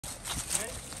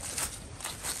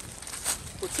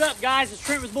What's up, guys? It's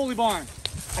Trent with Bully Barn.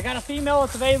 I got a female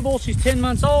that's available. She's 10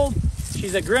 months old.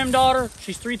 She's a Grimm daughter.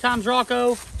 She's 3 times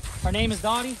Rocko. Her name is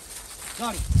Dottie.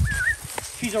 Dottie.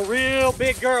 She's a real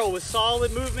big girl with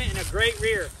solid movement and a great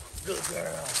rear. Good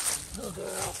girl. Good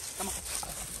girl. Come on.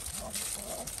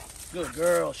 Good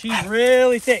girl. She's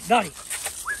really thick. Dottie.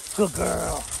 Good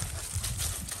girl.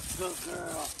 Good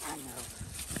girl. I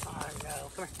know. I know.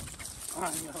 Come here.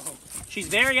 I know. She's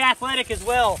very athletic as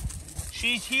well.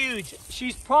 She's huge.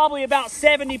 She's probably about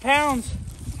 70 pounds.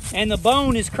 And the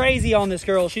bone is crazy on this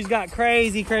girl. She's got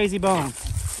crazy, crazy bone.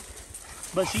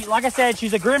 But she, like I said,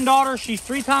 she's a Grimm daughter. She's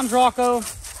 3 times Rocko.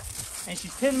 And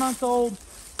she's 10 months old.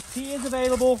 She is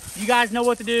available. You guys know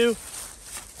what to do.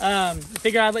 I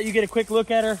figured I'd let you get a quick look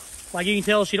at her. Like you can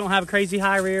tell, she don't have a crazy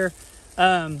high rear.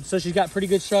 So she's got pretty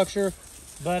good structure.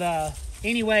 But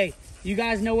anyway, you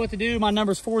guys know what to do. My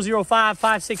number is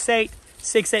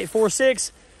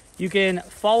 405-568-6846. You can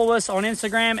follow us on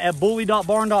Instagram at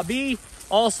bully.barn.b.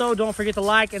 Also, don't forget to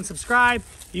like and subscribe.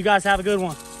 You guys have a good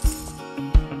one.